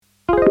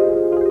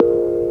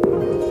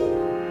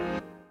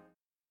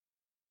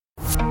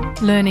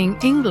Learning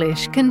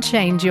English can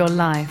change your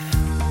life.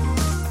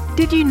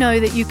 Did you know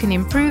that you can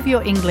improve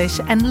your English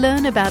and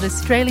learn about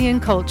Australian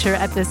culture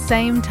at the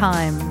same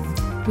time?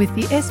 With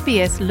the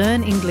SBS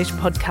Learn English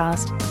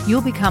podcast,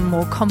 you'll become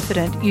more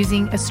confident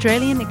using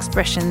Australian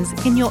expressions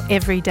in your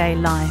everyday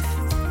life.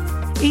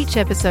 Each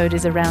episode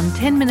is around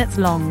 10 minutes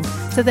long,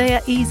 so they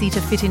are easy to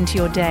fit into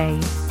your day.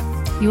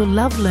 You'll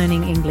love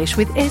learning English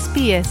with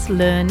SBS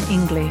Learn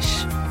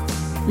English.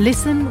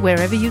 Listen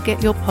wherever you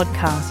get your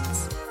podcasts.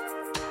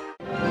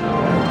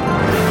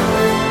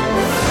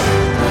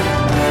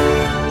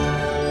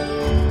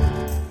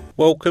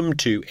 Welcome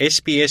to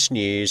SBS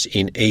News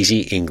in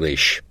Easy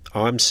English.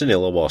 I'm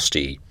Sussan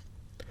Ley.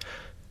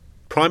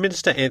 Prime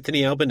Minister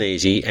Anthony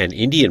Albanese and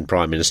Indian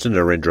Prime Minister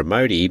Narendra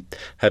Modi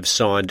have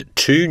signed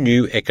two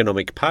new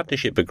economic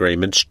partnership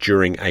agreements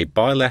during a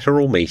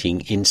bilateral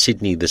meeting in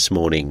Sydney this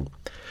morning.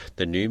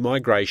 The new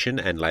Migration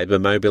and Labour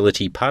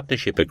Mobility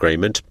Partnership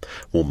Agreement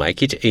will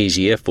make it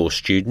easier for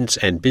students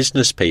and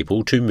business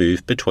people to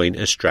move between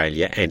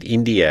Australia and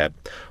India,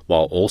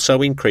 while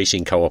also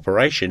increasing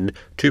cooperation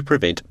to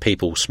prevent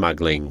people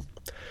smuggling.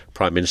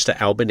 Prime Minister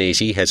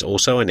Albanese has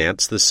also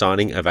announced the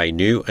signing of a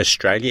new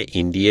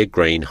Australia-India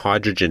Green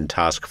Hydrogen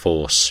Task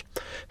Force.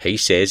 He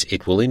says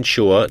it will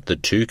ensure the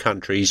two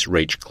countries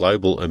reach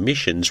global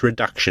emissions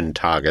reduction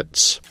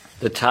targets.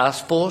 The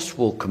task force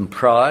will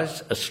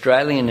comprise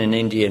Australian and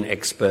Indian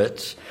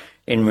experts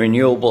in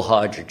renewable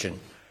hydrogen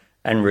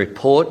and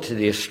report to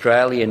the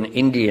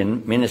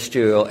Australian-Indian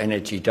Ministerial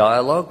Energy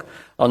Dialogue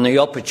on the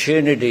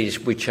opportunities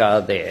which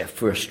are there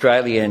for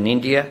Australia and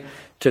India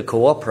to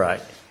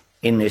cooperate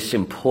in this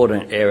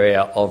important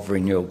area of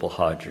renewable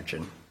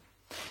hydrogen.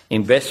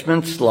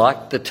 Investments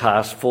like the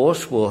task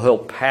force will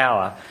help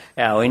power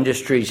our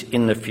industries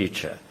in the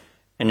future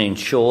and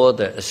ensure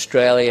that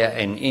Australia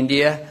and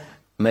India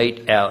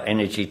meet our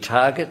energy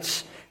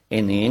targets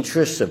in the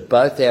interests of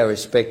both our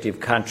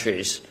respective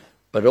countries,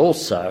 but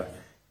also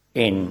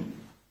in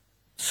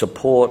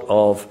support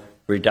of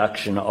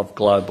reduction of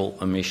global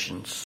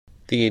emissions.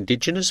 The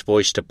Indigenous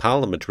Voice to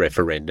Parliament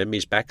referendum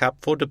is back up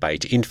for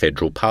debate in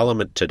federal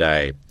parliament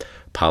today.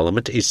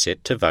 Parliament is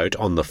set to vote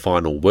on the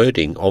final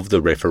wording of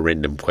the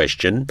referendum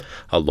question,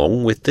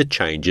 along with the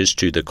changes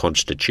to the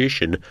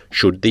Constitution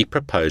should the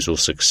proposal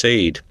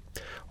succeed.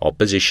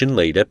 Opposition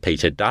leader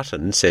Peter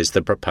Dutton says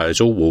the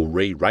proposal will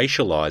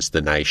re-racialise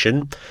the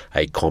nation,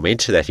 a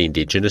comment that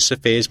Indigenous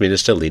Affairs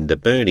Minister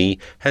Burney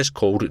has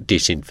called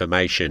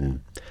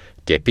disinformation.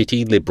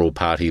 Deputy Liberal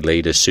Party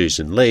leader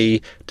Sussan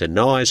Ley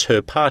denies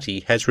her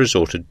party has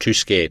resorted to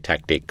scare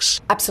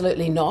tactics.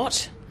 Absolutely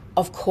not.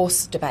 Of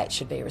course debate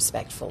should be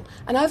respectful,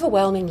 and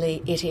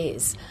overwhelmingly it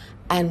is.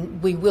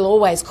 And we will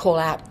always call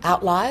out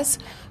outliers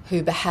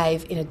who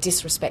behave in a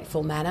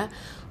disrespectful manner,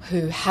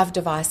 who have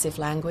divisive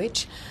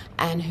language,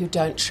 and who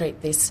don't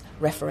treat this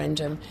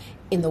referendum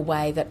in the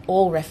way that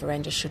all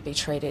referenda should be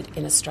treated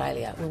in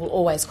Australia. We will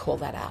always call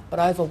that out. But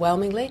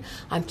overwhelmingly,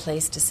 I'm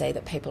pleased to see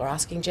that people are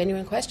asking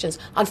genuine questions.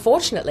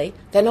 Unfortunately,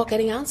 they're not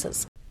getting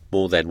answers.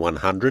 More than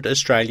 100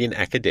 Australian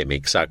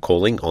academics are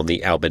calling on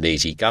the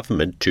Albanese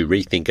government to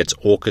rethink its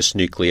AUKUS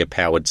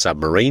nuclear-powered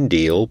submarine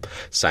deal,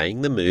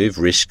 saying the move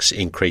risks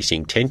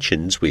increasing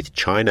tensions with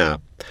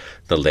China.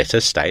 The letter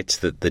states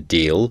that the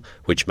deal,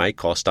 which may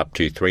cost up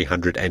to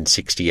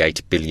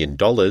 $368 billion,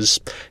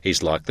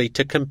 is likely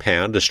to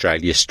compound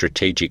Australia's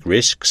strategic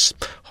risks,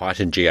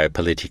 heighten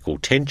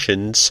geopolitical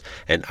tensions,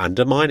 and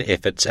undermine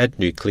efforts at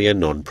nuclear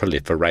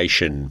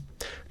non-proliferation.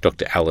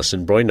 Dr.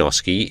 Alison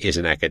Broinowski is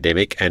an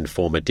academic and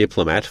former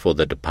diplomat for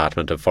the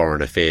Department of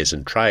Foreign Affairs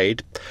and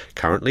Trade,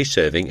 currently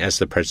serving as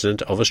the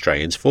President of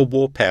Australians for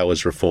War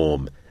Powers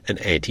Reform, an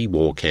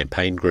anti-war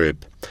campaign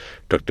group.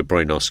 Dr.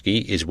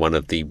 Broinowski is one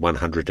of the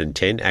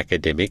 110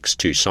 academics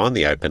to sign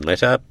the open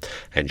letter,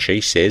 and she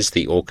says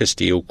the AUKUS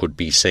deal could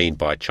be seen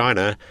by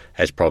China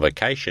as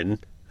provocation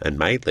and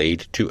may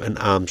lead to an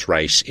arms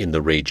race in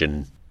the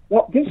region.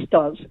 What this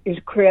does is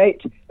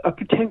create a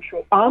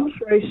potential arms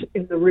race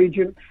in the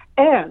region,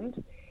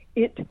 and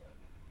it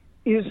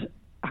is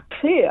a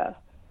clear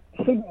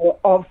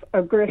signal of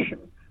aggression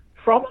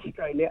from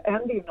Australia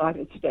and the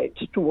United States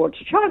towards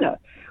China,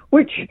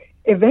 which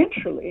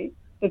eventually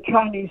the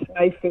Chinese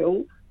may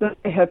feel that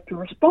they have to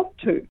respond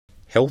to.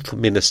 Health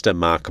Minister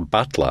Mark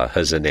Butler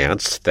has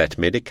announced that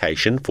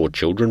medication for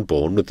children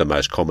born with the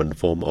most common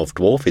form of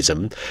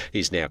dwarfism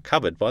is now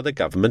covered by the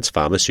government's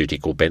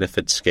Pharmaceutical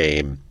Benefits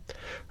Scheme.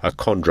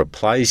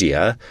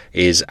 A-kon-dro-PLAY-zha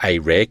is a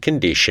rare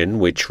condition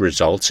which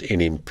results in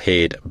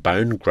impaired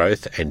bone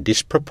growth and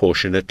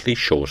disproportionately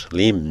short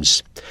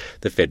limbs.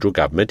 The federal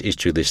government is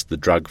to list the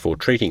drug for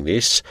treating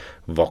this,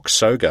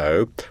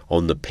 Voxzogo,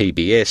 on the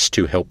PBS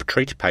to help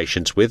treat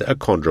patients with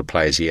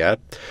A-kon-dro-PLAY-zha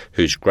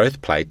whose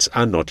growth plates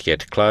are not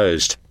yet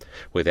closed.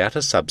 Without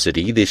a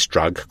subsidy, this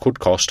drug could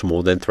cost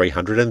more than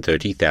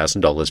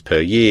 $330,000 per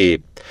year.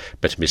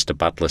 But Mr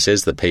Butler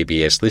says the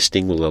PBS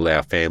listing will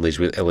allow families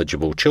with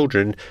eligible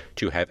children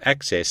to have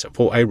access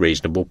for a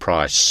reasonable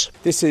price.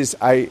 This is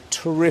a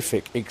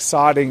terrific,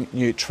 exciting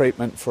new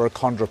treatment for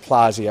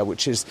A-kon-dro-PLAY-zha,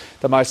 which is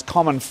the most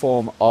common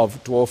form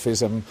of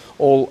dwarfism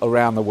all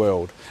around the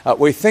world.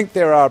 We think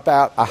there are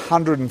about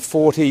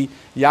 140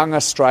 young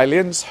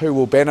Australians who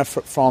will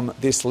benefit from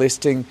this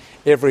listing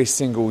every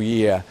single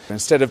year.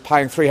 Instead of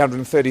paying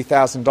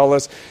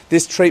 $330,000,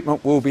 this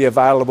treatment will be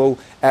available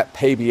at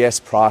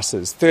PBS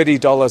prices,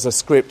 $30 a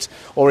script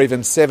or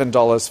even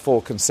 $7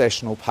 for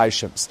concessional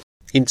patients.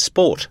 In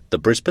sport, the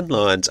Brisbane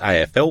Lions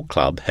AFL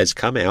club has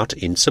come out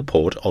in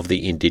support of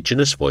the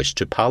Indigenous voice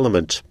to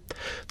Parliament.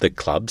 The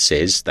club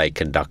says they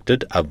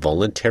conducted a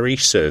voluntary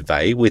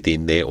survey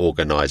within their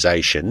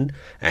organisation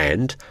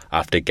and,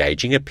 after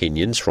gauging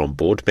opinions from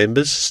board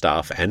members,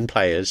 staff and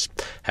players,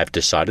 have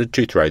decided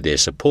to throw their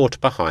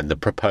support behind the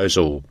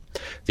proposal.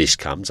 This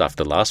comes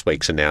after last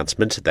week's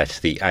announcement that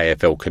the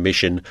AFL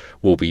Commission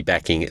will be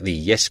backing the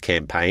Yes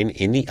campaign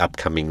in the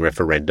upcoming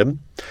referendum.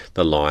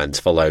 The Lions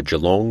follow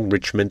Geelong,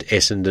 Richmond,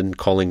 Essendon,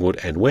 Collingwood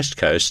and West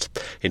Coast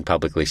in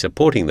publicly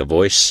supporting the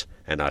voice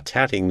and are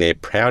touting their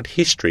proud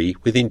history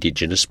with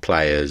Indigenous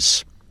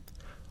players.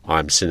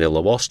 I'm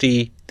Sussan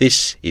Ley.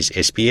 This is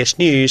SBS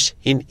News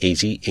in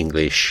Easy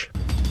English.